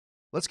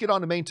let's get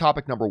on to main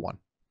topic number 1.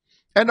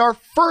 And our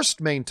first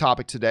main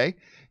topic today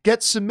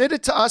gets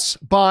submitted to us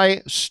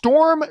by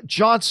Storm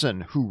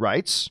Johnson, who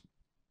writes,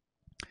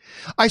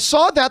 I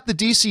saw that the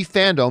DC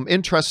Fandome,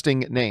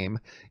 interesting name,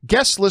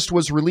 guest list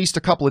was released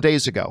a couple of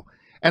days ago,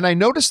 and I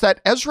noticed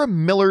that Ezra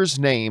Miller's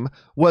name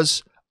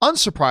was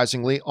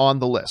unsurprisingly on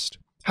the list.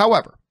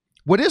 However,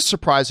 what is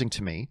surprising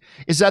to me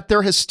is that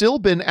there has still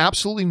been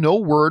absolutely no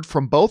word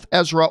from both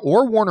Ezra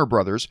or Warner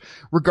Brothers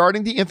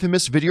regarding the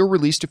infamous video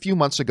released a few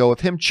months ago of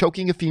him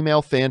choking a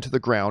female fan to the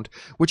ground,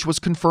 which was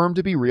confirmed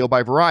to be real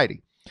by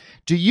Variety.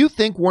 Do you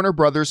think Warner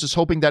Brothers is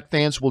hoping that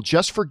fans will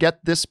just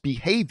forget this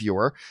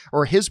behavior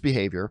or his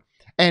behavior?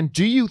 And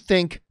do you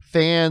think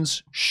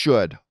fans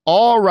should?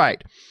 All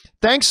right.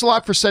 Thanks a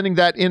lot for sending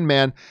that in,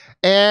 man.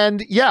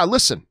 And yeah,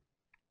 listen,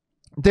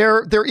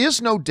 there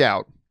is no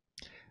doubt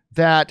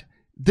that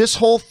this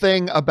whole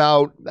thing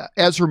about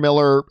Ezra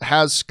Miller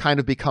has kind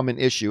of become an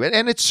issue.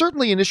 And it's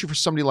certainly an issue for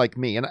somebody like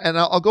me. And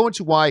I'll go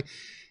into why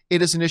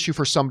it is an issue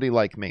for somebody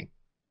like me.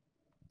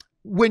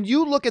 When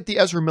you look at the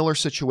Ezra Miller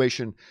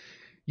situation,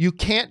 you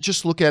can't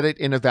just look at it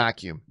in a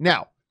vacuum.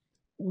 Now,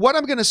 what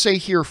I'm going to say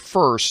here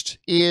first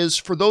is,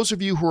 for those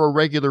of you who are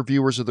regular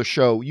viewers of the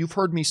show, you've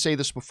heard me say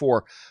this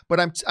before, but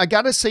I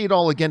got to say it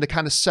all again to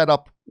kind of set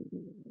up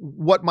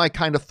what my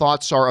kind of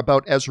thoughts are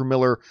about Ezra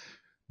Miller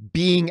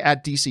being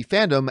at DC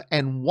Fandome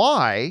and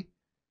why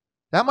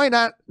that might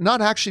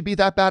not actually be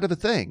that bad of a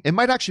thing. It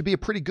might actually be a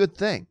pretty good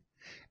thing.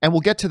 And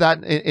we'll get to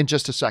that in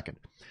just a second.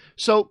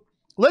 So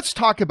let's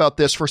talk about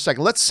this for a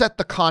second. Let's set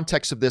the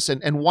context of this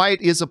and why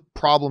it is a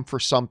problem for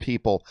some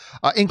people,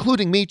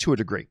 including me to a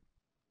degree.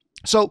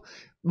 So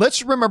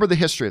let's remember the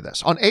history of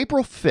this. On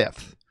April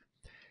 5th,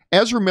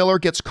 Ezra Miller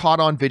gets caught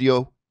on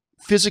video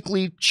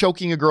physically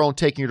choking a girl and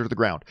taking her to the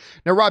ground.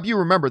 Now, Rob, you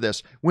remember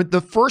this. When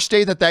the first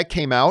day that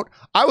came out,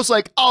 I was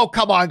like, oh,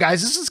 come on,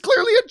 guys. This is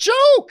clearly a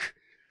joke.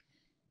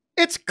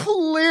 It's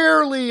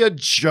clearly a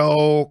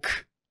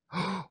joke.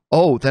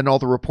 Oh, then all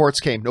the reports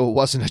came. No, it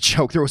wasn't a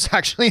joke. There was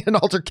actually an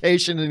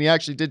altercation, and he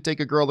actually did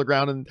take a girl to the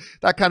ground, and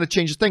that kind of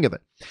changed the thing of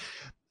it.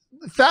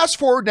 Fast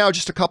forward now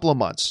just a couple of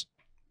months.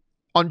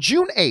 On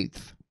June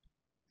 8th,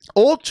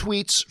 old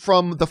tweets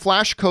from the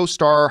Flash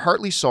co-star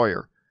Hartley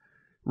Sawyer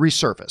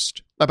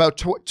resurfaced about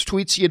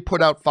tweets he had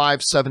put out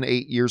 5, 7,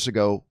 8 years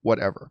ago,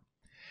 whatever.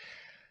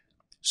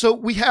 So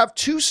we have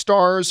two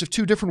stars of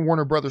two different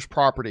Warner Brothers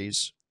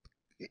properties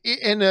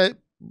in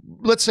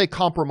let's say,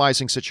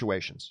 compromising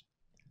situations.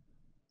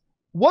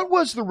 What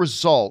was the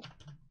result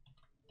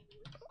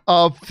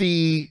of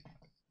the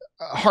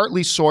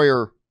Hartley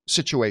Sawyer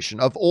situation,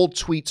 of old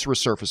tweets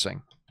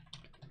resurfacing?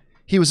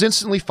 He was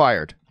instantly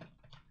fired,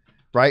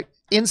 right?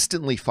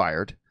 Instantly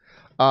fired.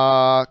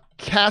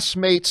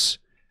 Castmates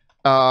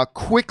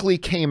quickly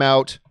came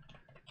out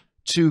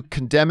to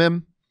condemn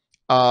him.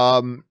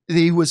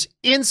 He was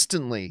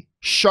instantly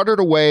shuttered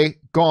away,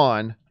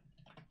 gone,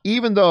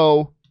 even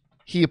though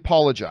he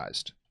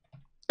apologized.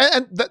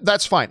 And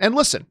that's fine. And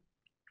listen,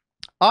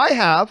 I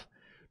have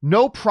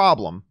no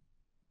problem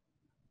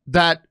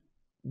that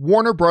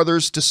Warner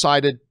Brothers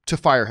decided to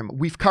fire him.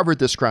 We've covered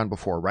this ground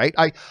before, right?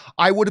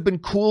 I would have been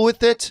cool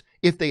with it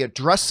if they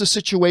addressed the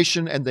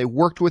situation and they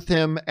worked with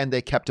him and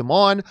they kept him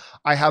on.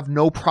 I have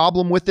no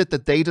problem with it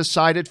that they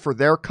decided for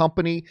their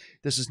company,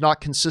 this is not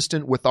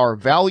consistent with our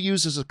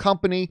values as a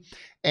company,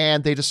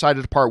 and they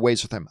decided to part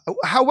ways with him.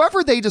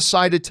 However they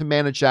decided to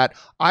manage that,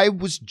 I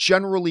was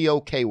generally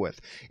okay with.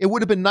 It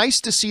would have been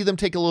nice to see them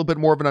take a little bit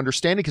more of an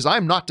understanding, because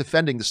I'm not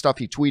defending the stuff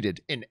he tweeted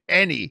in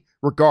any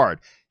regard.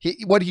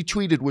 What he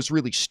tweeted was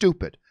really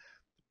stupid.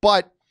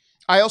 But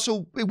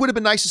it would have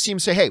been nice to see him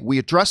say, hey, we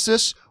addressed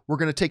this. We're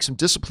going to take some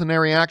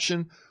disciplinary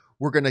action.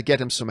 We're going to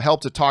get him some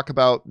help to talk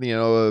about,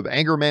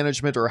 anger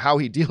management or how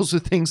he deals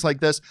with things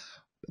like this.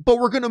 But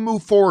we're going to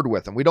move forward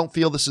with him. We don't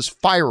feel this is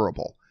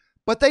fireable.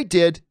 But they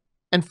did,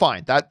 and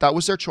fine. That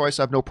was their choice.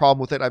 I have no problem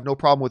with it. I have no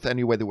problem with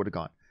any way they would have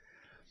gone.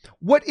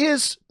 What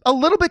is a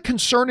little bit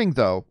concerning,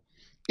 though,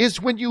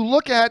 is when you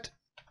look at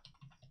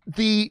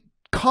the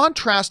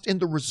contrast in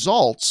the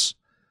results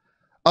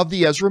of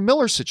the Ezra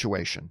Miller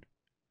situation.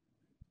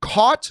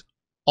 Caught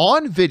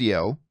on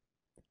video,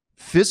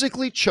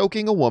 physically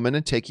choking a woman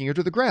and taking her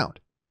to the ground.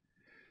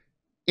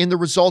 In the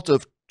result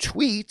of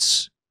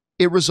tweets,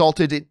 it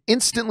resulted in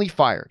instantly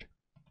fired.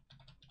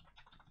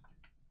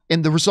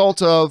 In the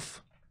result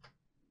of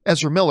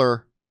Ezra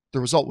Miller, the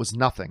result was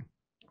nothing.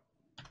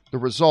 The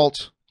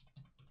result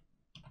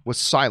was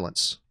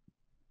silence.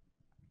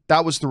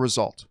 That was the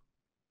result.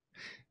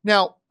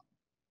 Now,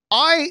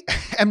 I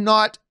am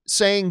not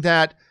saying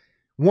that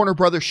Warner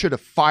Brothers should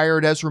have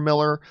fired Ezra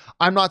Miller.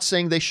 I'm not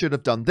saying they should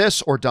have done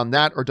this or done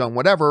that or done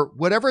whatever.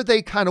 Whatever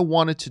they kind of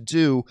wanted to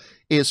do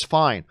is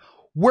fine.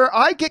 Where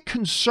I get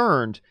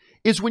concerned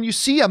is when you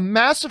see a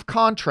massive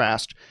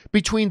contrast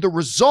between the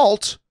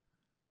result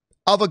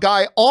of a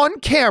guy on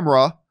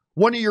camera,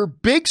 one of your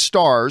big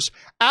stars,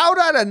 out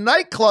at a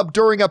nightclub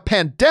during a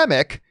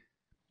pandemic,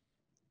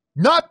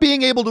 not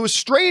being able to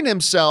restrain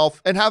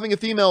himself and having a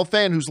female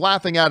fan who's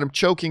laughing at him,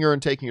 choking her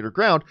and taking her to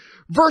ground,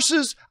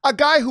 versus a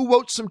guy who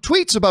wrote some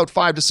tweets about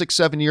 5 to 6,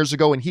 7 years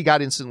ago and he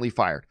got instantly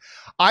fired.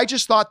 I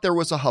just thought there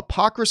was a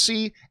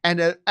hypocrisy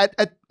and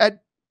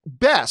at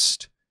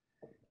best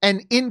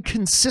an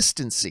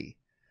inconsistency.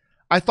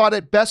 I thought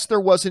at best there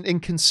was an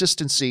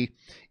inconsistency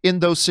in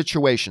those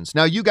situations.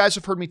 Now, you guys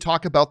have heard me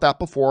talk about that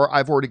before.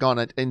 I've already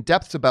gone in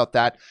depth about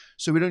that,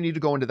 so we don't need to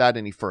go into that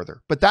any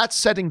further. But that's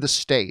setting the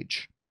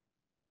stage.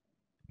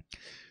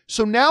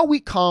 So now we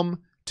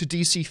come to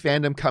DC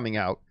Fandome coming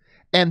out,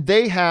 and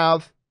they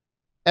have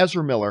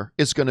Ezra Miller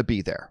is going to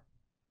be there.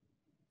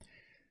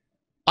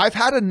 I've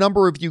had a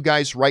number of you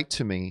guys write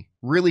to me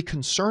really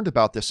concerned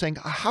about this, saying,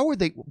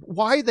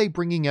 why are they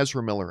bringing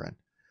Ezra Miller in?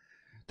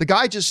 The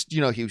guy just,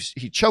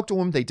 he choked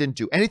him. They didn't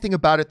do anything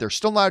about it. They're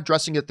still not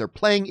addressing it. They're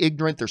playing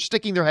ignorant. They're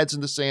sticking their heads in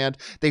the sand.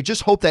 They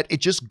just hope that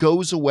it just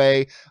goes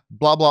away,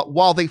 blah, blah,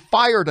 while they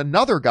fired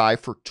another guy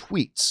for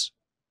tweets.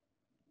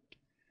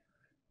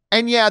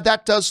 And yeah,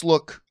 that does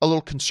look a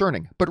little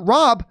concerning. But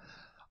Rob,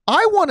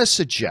 I want to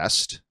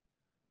suggest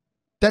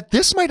that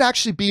this might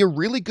actually be a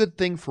really good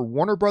thing for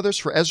Warner Brothers,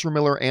 for Ezra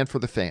Miller, and for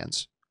the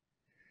fans.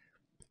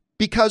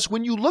 Because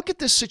when you look at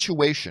this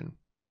situation,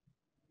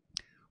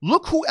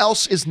 look who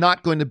else is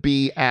not going to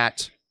be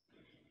at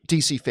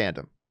DC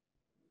Fandome.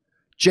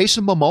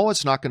 Jason Momoa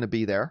is not going to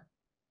be there,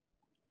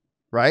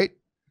 right?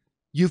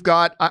 You've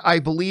got, I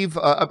believe,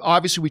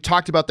 obviously we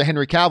talked about the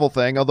Henry Cavill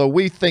thing, although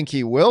we think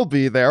he will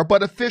be there,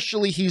 but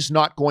officially he's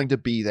not going to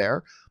be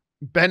there.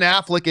 Ben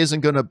Affleck isn't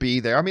going to be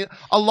there. I mean,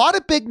 a lot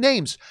of big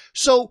names.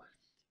 So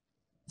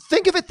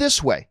think of it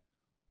this way.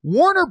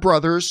 Warner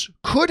Brothers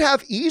could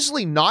have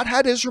easily not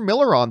had Ezra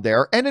Miller on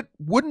there, and it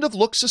wouldn't have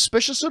looked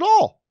suspicious at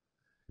all.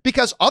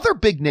 Because other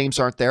big names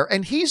aren't there,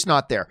 and he's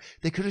not there.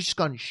 They could have just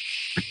gone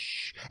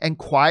shh and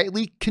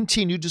quietly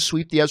continued to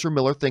sweep the Ezra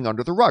Miller thing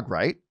under the rug,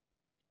 right?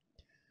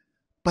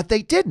 But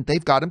they didn't.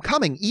 They've got him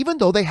coming, even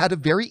though they had a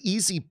very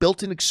easy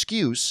built-in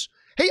excuse.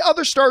 Hey,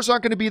 other stars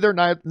aren't going to be there,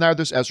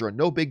 neither's Ezra.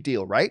 No big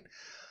deal, right?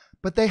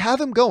 But they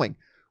have him going.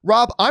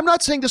 Rob, I'm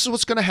not saying this is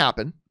what's going to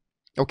happen.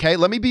 Okay,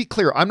 let me be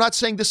clear. I'm not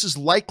saying this is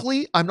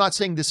likely. I'm not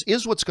saying this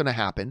is what's going to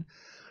happen.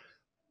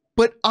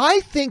 But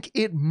I think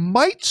it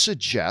might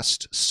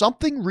suggest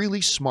something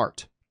really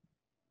smart.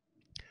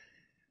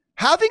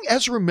 Having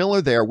Ezra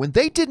Miller there when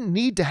they didn't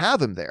need to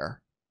have him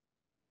there,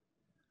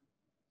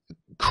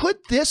 could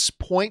this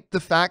point the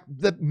fact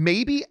that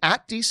maybe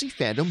at DC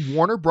Fandome,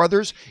 Warner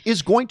Brothers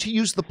is going to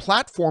use the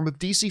platform of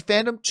DC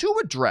Fandome to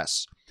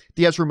address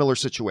the Ezra Miller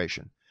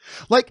situation?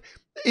 Like,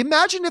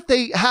 imagine if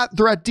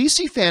they're at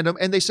DC Fandome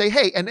and they say,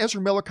 hey, and Ezra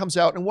Miller comes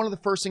out and one of the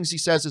first things he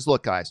says is,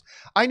 look, guys,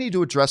 I need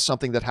to address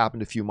something that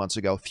happened a few months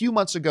ago. A few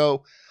months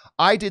ago,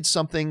 I did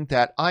something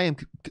that I am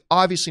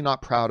obviously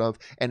not proud of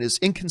and is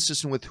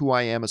inconsistent with who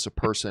I am as a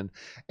person.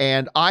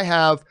 And I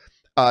have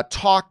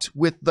talked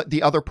with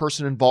the other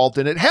person involved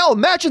in it. Hell,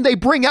 imagine they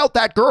bring out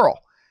that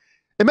girl.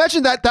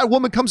 Imagine that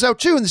woman comes out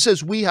too and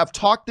says, we have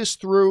talked this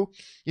through.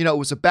 It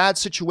was a bad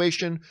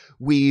situation.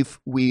 We've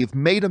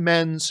made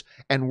amends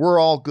and we're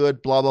all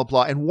good, blah, blah,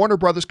 blah. And Warner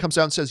Brothers comes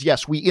out and says,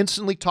 yes, we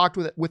instantly talked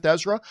with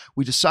Ezra.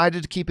 We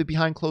decided to keep it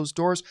behind closed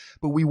doors,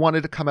 but we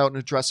wanted to come out and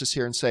address this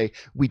here and say,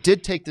 we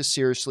did take this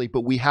seriously,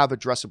 but we have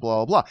addressed it,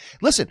 blah, blah, blah.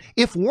 Listen,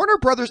 if Warner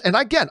Brothers, and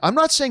again, I'm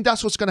not saying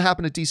that's what's going to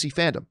happen at DC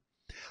Fandome,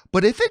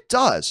 but if it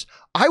does,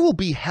 I will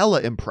be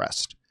hella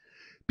impressed.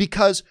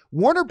 Because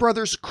Warner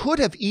Brothers could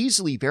have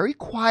easily, very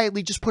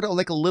quietly, just put out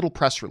like a little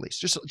press release,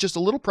 just a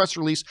little press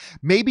release.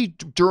 Maybe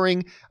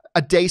during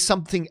a day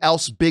something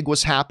else big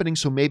was happening,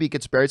 so maybe it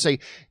gets buried. Say,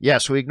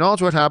 yes, we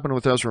acknowledge what happened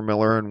with Ezra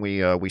Miller, and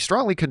we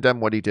strongly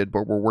condemn what he did,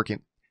 but we're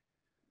working.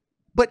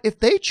 But if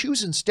they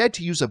choose instead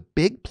to use a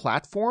big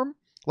platform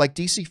like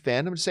DC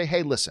Fandome to say,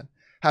 hey, listen,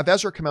 have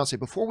Ezra come out and say,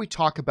 before we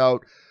talk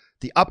about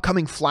the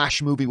upcoming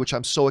Flash movie, which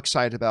I'm so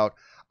excited about,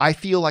 I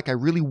feel like I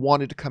really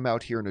wanted to come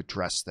out here and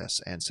address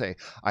this and say,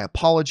 I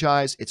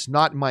apologize. It's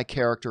not my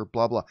character,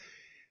 blah, blah.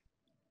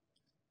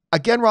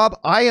 Again, Rob,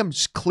 I am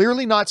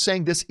clearly not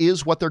saying this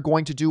is what they're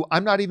going to do.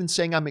 I'm not even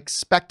saying I'm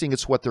expecting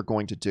it's what they're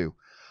going to do.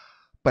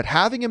 But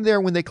having him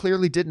there when they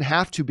clearly didn't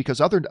have to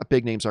because other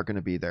big names are going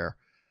to be there,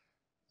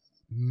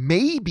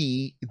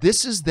 maybe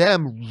this is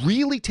them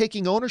really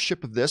taking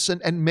ownership of this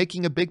and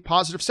making a big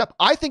positive step.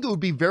 I think it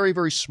would be very,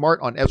 very smart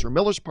on Ezra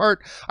Miller's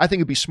part. I think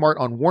it'd be smart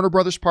on Warner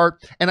Brothers'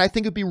 part. And I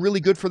think it'd be really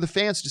good for the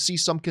fans to see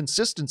some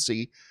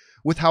consistency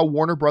with how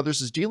Warner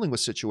Brothers is dealing with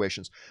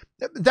situations.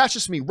 That's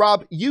just me.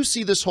 Rob, you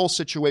see this whole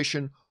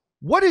situation.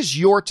 What is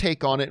your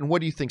take on it, and what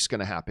do you think is going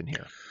to happen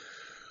here?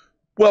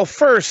 Well,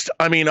 first,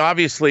 I mean,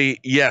 obviously,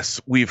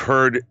 yes, we've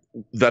heard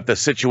that the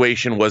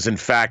situation was in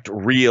fact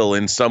real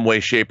in some way,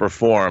 shape, or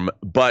form.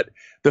 But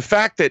the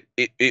fact that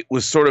it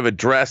was sort of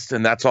addressed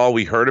and that's all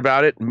we heard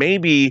about it,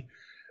 maybe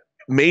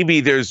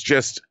there's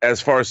just,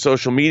 as far as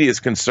social media is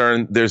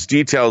concerned, there's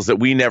details that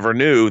we never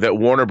knew that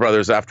Warner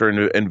Brothers, after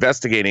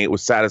investigating it,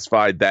 was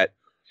satisfied that,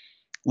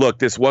 look,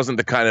 this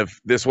wasn't, I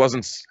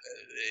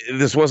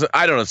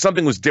don't know,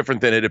 something was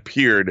different than it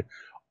appeared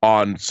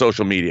on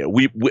social media.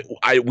 We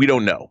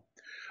don't know.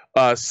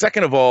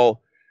 Second of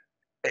all,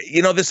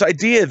 this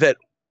idea that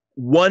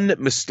one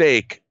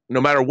mistake,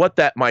 no matter what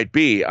that might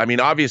be. I mean,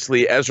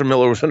 obviously, Ezra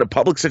Miller was in a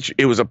public situation.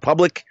 It was a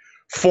public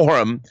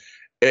forum.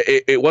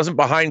 It wasn't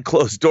behind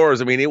closed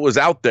doors. I mean, it was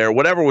out there.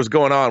 Whatever was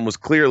going on was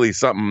clearly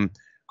something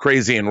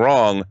crazy and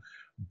wrong.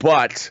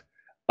 But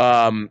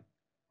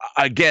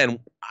again,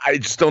 I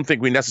just don't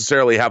think we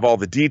necessarily have all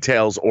the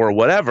details or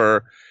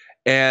whatever.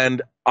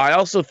 And I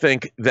also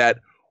think that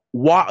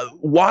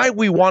why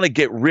we want to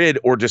get rid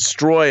or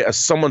destroy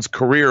someone's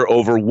career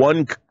over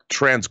one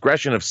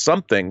transgression of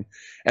something,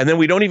 and then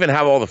we don't even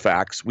have all the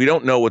facts. We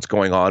don't know what's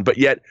going on, but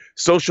yet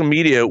social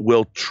media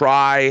will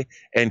try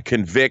and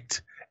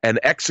convict and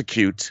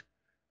execute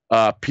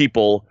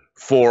people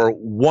for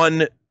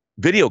one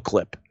video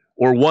clip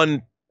or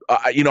one,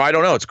 I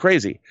don't know. It's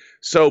crazy.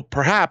 So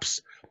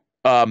perhaps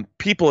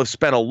people have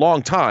spent a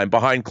long time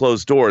behind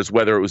closed doors,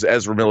 whether it was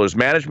Ezra Miller's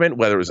management,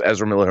 whether it was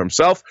Ezra Miller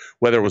himself,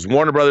 whether it was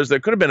Warner Brothers. There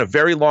could have been a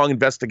very long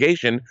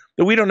investigation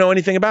that we don't know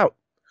anything about.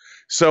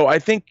 So I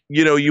think,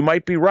 you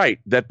might be right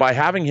that by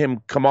having him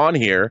come on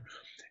here,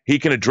 he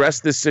can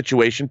address this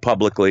situation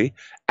publicly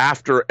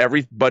after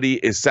everybody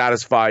is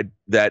satisfied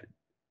that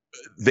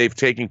they've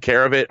taken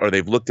care of it or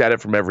they've looked at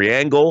it from every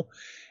angle,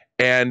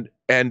 and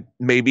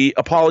maybe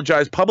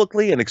apologize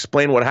publicly and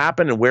explain what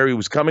happened and where he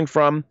was coming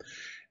from,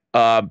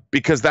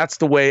 because that's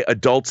the way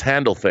adults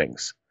handle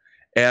things.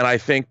 And I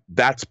think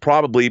that's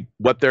probably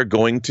what they're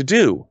going to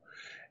do.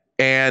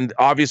 And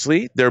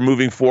obviously, they're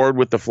moving forward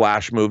with the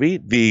Flash movie,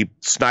 the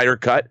Snyder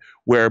Cut,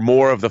 where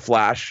more of the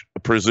Flash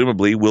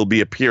presumably will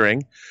be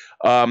appearing.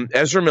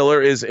 Ezra Miller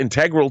is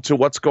integral to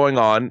what's going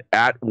on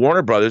at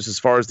Warner Brothers as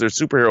far as their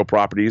superhero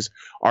properties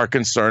are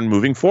concerned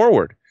moving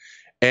forward.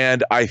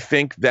 And I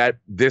think that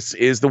this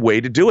is the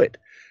way to do it.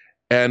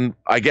 And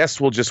I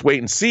guess we'll just wait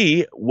and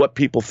see what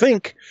people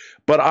think.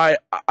 But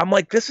I'm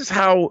like, this is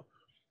how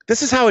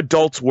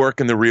adults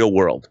work in the real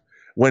world.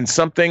 When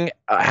something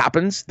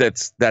happens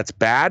that's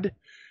bad,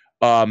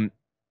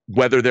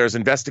 whether there's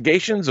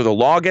investigations or the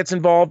law gets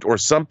involved or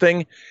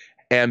something,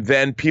 and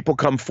then people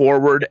come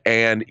forward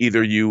and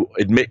either you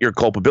admit your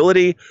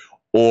culpability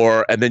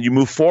and then you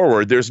move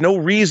forward. There's no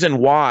reason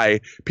why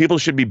people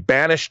should be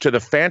banished to the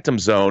phantom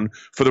zone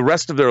for the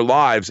rest of their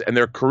lives and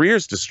their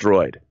careers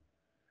destroyed.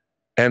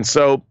 And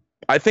so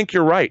I think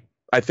you're right.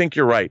 I think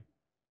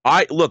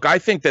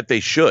that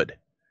they should.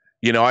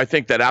 I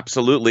think that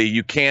absolutely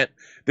you can't.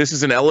 This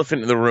is an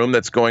elephant in the room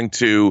it's going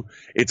to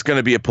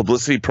be a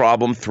publicity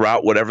problem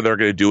throughout whatever they're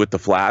going to do with the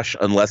Flash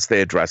unless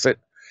they address it.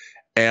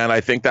 And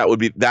I think that would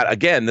be that,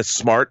 again, the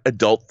smart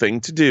adult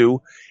thing to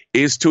do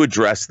is to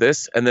address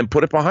this and then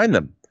put it behind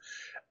them.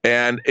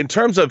 And in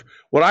terms of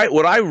what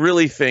I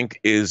really think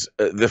is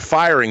the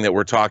firing that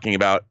we're talking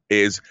about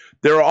is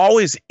there are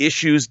always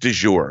issues du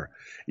jour.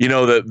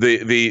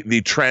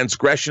 The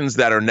transgressions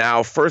that are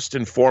now first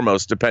and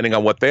foremost, depending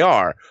on what they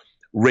are,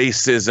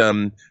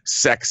 racism,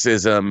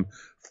 sexism,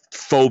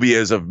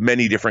 phobias of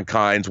many different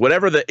kinds,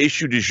 whatever the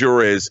issue du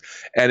jour is.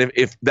 And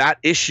if that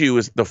issue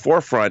is the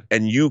forefront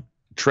and you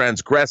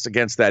transgress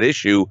against that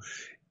issue,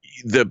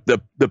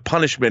 the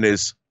punishment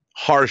is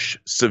harsh,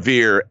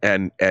 severe,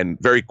 and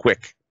very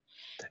quick.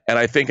 And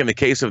I think in the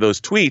case of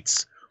those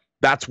tweets,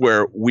 that's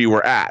where we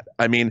were at.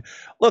 I mean,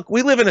 look,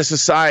 we live in a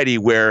society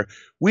where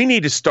we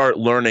need to start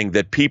learning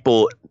that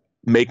people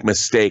make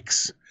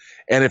mistakes.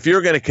 And if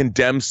you're going to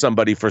condemn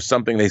somebody for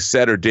something they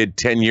said or did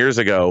 10 years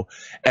ago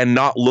and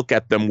not look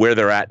at them where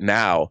they're at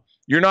now,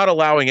 you're not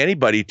allowing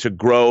anybody to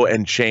grow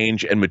and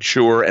change and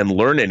mature and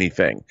learn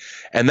anything.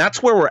 And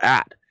that's where we're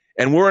at.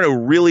 And we're in a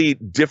really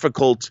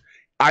difficult,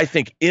 I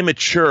think,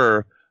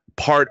 immature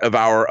part of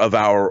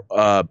our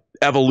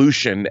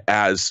evolution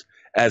as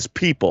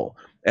people.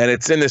 And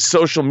it's in this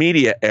social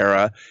media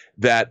era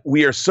that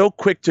we are so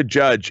quick to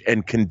judge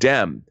and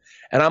condemn.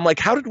 And I'm like,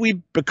 how did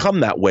we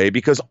become that way?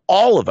 Because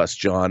all of us,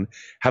 John,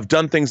 have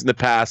done things in the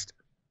past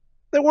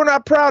that we're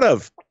not proud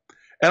of.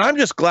 And I'm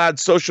just glad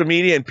social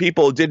media and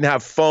people didn't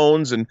have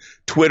phones and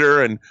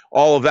Twitter and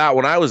all of that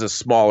when I was a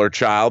smaller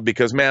child.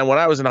 Because, man, when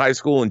I was in high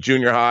school and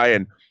junior high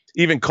and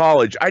even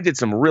college, I did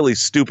some really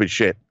stupid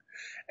shit.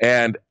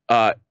 And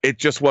it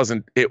just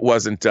wasn't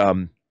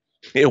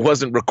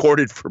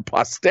recorded for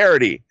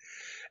posterity.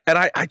 And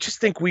I just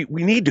think we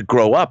need to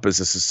grow up as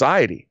a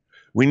society.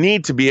 We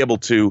need to be able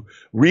to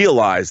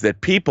realize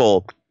that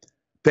people,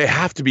 they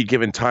have to be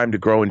given time to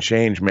grow and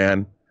change,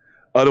 man.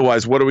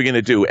 Otherwise, what are we going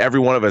to do?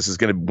 Every one of us is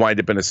going to wind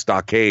up in a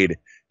stockade,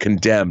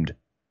 condemned.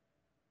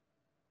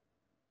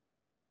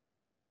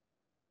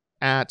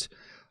 Like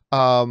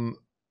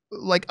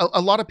a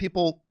lot of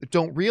people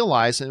don't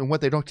realize, and what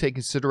they don't take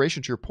into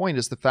consideration, to your point,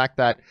 is the fact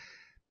that,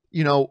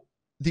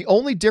 the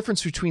only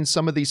difference between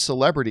some of these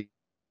celebrity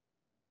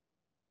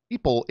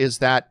people is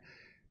that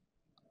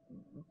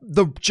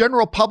the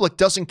general public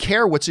doesn't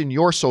care what's in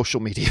your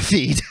social media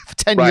feed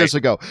 10 years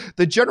ago.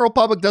 The general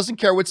public doesn't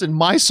care what's in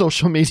my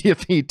social media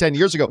feed 10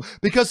 years ago.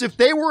 Because if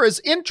they were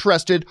as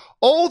interested,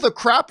 the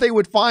crap they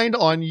would find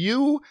on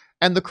you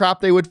and the crap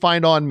they would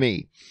find on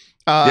me.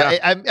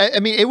 I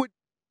mean, it would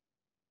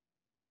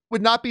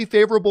would not be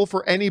favorable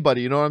for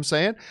anybody. You know what I'm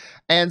saying?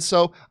 And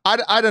so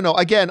I don't know.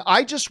 Again,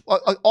 I just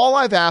all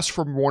I've asked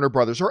from Warner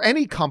Brothers or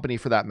any company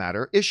for that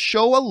matter is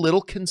show a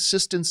little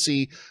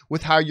consistency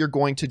with how you're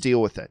going to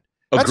deal with it.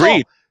 That's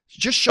Agreed. all.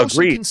 Just show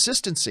some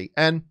consistency,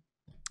 and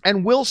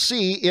we'll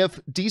see if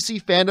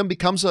DC Fandome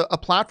becomes a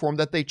platform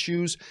that they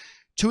choose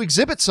to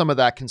exhibit some of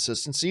that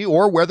consistency,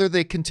 or whether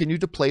they continue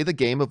to play the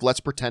game of let's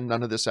pretend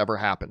none of this ever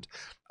happened.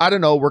 I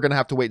don't know. We're going to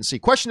have to wait and see.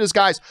 Question is,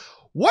 guys,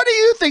 what do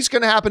you think is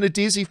going to happen to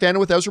DC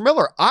Fandome with Ezra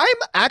Miller? I'm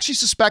actually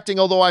suspecting,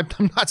 although I'm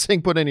not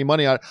saying put any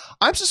money on it,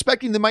 I'm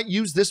suspecting they might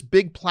use this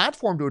big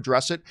platform to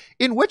address it,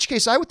 in which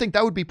case I would think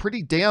that would be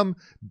pretty damn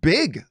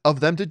big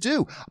of them to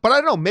do. But I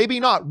don't know, maybe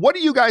not. What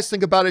do you guys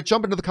think about it?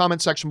 Jump into the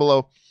comment section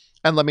below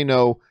and let me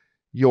know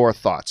your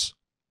thoughts.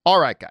 All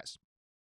right, guys.